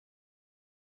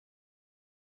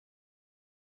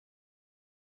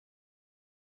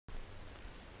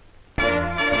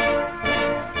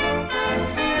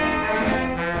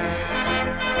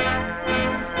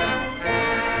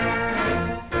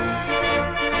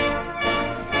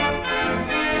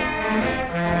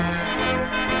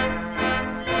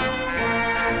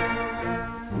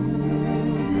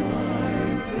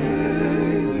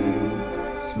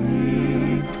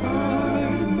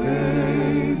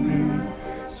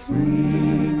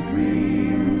Sweet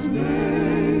dreams,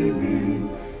 baby,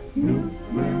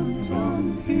 milkman's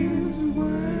on his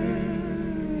way.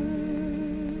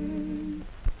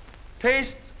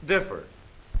 Tastes differ.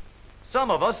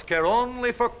 Some of us care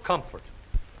only for comfort.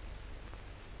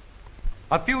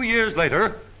 A few years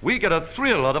later, we get a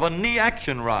thrill out of a knee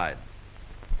action ride.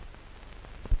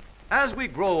 As we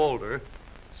grow older,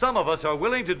 some of us are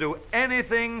willing to do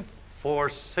anything for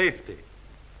safety.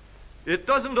 It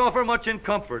doesn't offer much in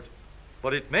comfort,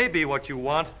 but it may be what you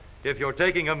want if you're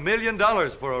taking $1 million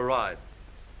for a ride.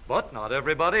 But not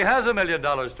everybody has $1 million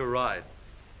to ride.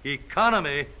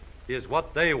 Economy is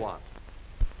what they want.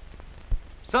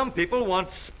 Some people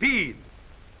want speed,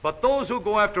 but those who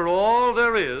go after all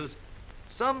there is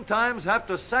sometimes have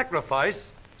to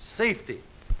sacrifice safety.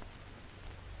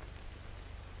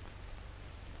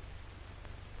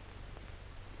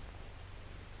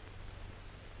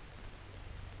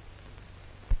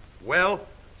 Well,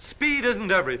 speed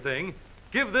isn't everything.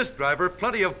 Give this driver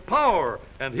plenty of power,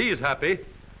 and he's happy.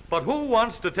 But who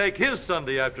wants to take his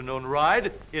Sunday afternoon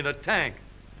ride in a tank?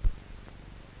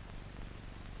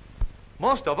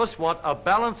 Most of us want a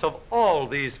balance of all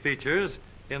these features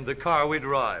in the car we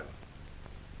drive.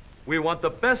 We want the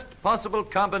best possible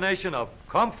combination of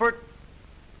comfort,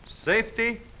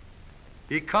 safety,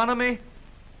 economy,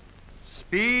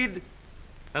 speed,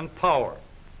 and power.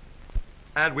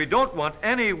 And we don't want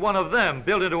any one of them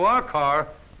built into our car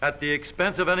at the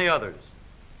expense of any others.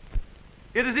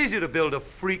 It is easy to build a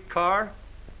freak car,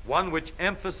 one which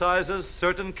emphasizes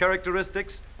certain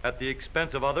characteristics at the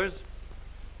expense of others.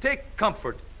 Take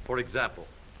comfort, for example.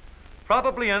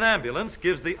 Probably an ambulance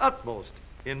gives the utmost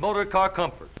in motor car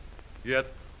comfort. Yet,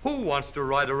 who wants to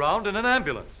ride around in an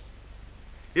ambulance?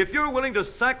 If you're willing to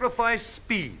sacrifice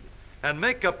speed and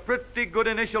make a pretty good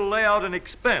initial layout and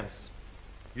expense,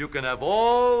 you can have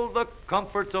all the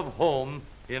comforts of home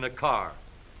in a car.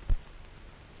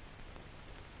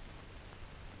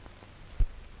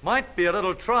 Might be a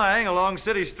little trying along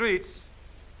city streets,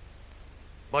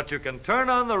 but you can turn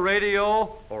on the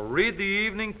radio or read the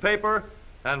evening paper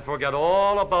and forget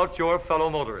all about your fellow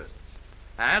motorists.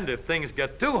 And if things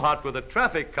get too hot with the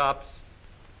traffic cops,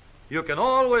 you can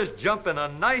always jump in a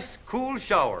nice, cool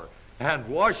shower and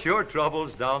wash your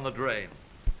troubles down the drain.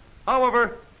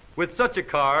 However, with such a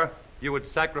car, you would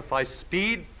sacrifice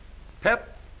speed,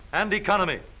 pep, and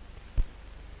economy.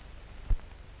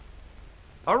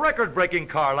 A record-breaking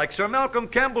car like Sir Malcolm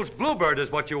Campbell's Bluebird is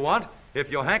what you want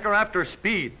if you hanker after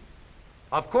speed.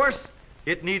 Of course,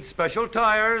 it needs special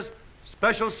tires,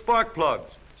 special spark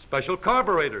plugs, special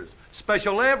carburetors,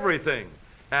 special everything,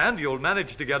 and you'll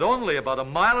manage to get only about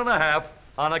 1.5 miles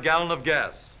on a gallon of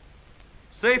gas.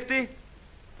 Safety?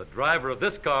 The driver of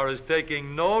this car is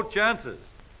taking no chances.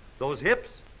 Those hips?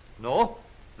 No,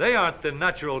 they aren't the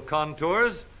natural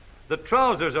contours. The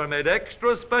trousers are made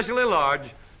extra specially large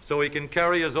so he can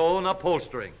carry his own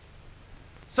upholstering.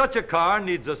 Such a car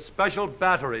needs a special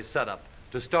battery setup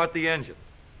to start the engine.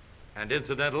 And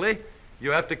incidentally,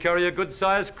 you have to carry a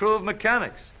good-sized crew of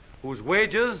mechanics whose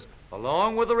wages,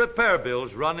 along with the repair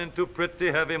bills, run into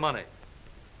pretty heavy money.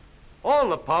 All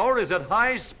the power is at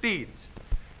high speeds.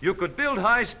 You could build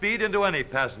high speed into any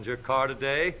passenger car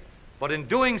today, but in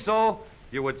doing so,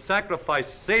 you would sacrifice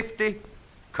safety,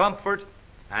 comfort,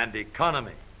 and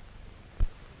economy.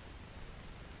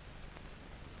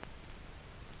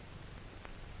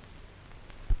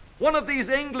 One of these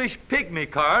English pygmy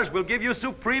cars will give you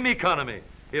supreme economy,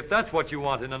 if that's what you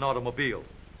want in an automobile.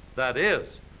 That is,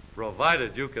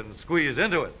 provided you can squeeze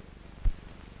into it.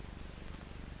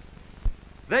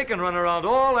 They can run around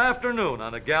all afternoon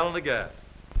on a gallon of gas.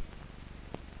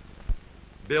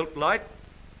 Built light,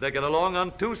 they get along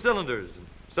on 2 cylinders, and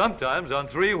sometimes on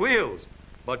 3 wheels,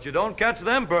 but you don't catch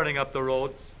them burning up the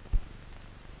roads.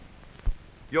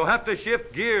 You'll have to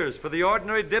shift gears for the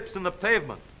ordinary dips in the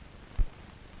pavement.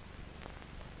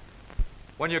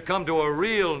 When you come to a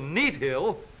real neat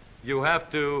hill, you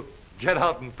have to get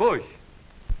out and push.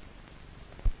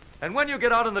 And when you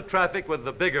get out in the traffic with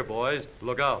the bigger boys,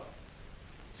 look out.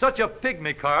 Such a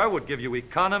pygmy car would give you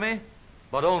economy,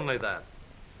 but only that.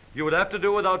 You would have to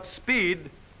do without speed,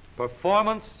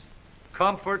 performance,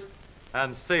 comfort,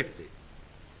 and safety.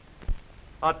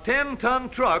 A 10-ton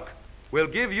truck will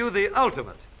give you the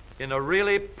ultimate in a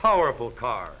really powerful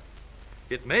car.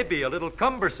 It may be a little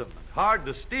cumbersome and hard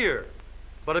to steer,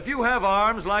 but if you have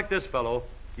arms like this fellow,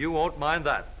 you won't mind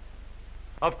that.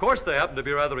 Of course, they happen to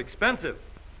be rather expensive,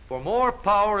 for more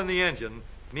power in the engine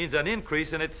means an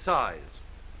increase in its size.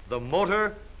 The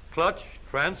motor, clutch,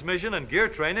 transmission, and gear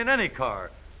train in any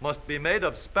car must be made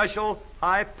of special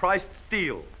high-priced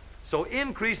steel. So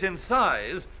increase in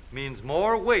size means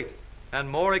more weight, and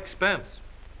more expense.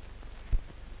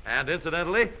 And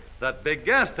incidentally, that big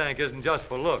gas tank isn't just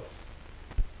for look.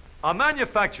 A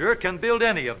manufacturer can build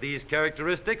any of these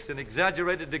characteristics in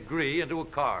exaggerated degree into a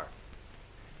car.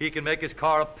 He can make his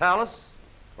car a palace,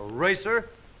 a racer,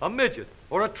 a midget,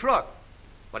 or a truck.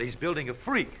 But he's building a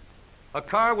freak, a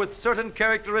car with certain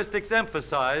characteristics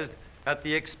emphasized at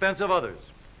the expense of others.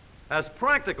 As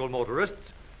practical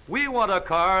motorists, we want a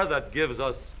car that gives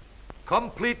us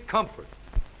complete comfort,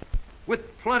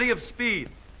 with plenty of speed,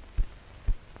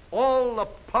 all the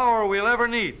power we'll ever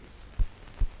need,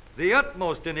 the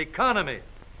utmost in economy,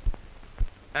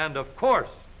 and of course,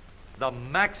 the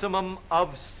maximum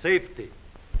of safety.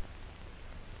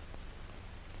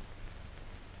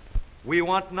 We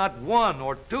want not one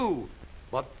or two,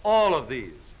 but all of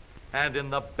these, and in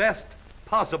the best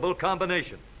possible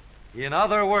combination. In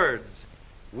other words,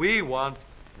 we want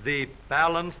the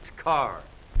balanced car.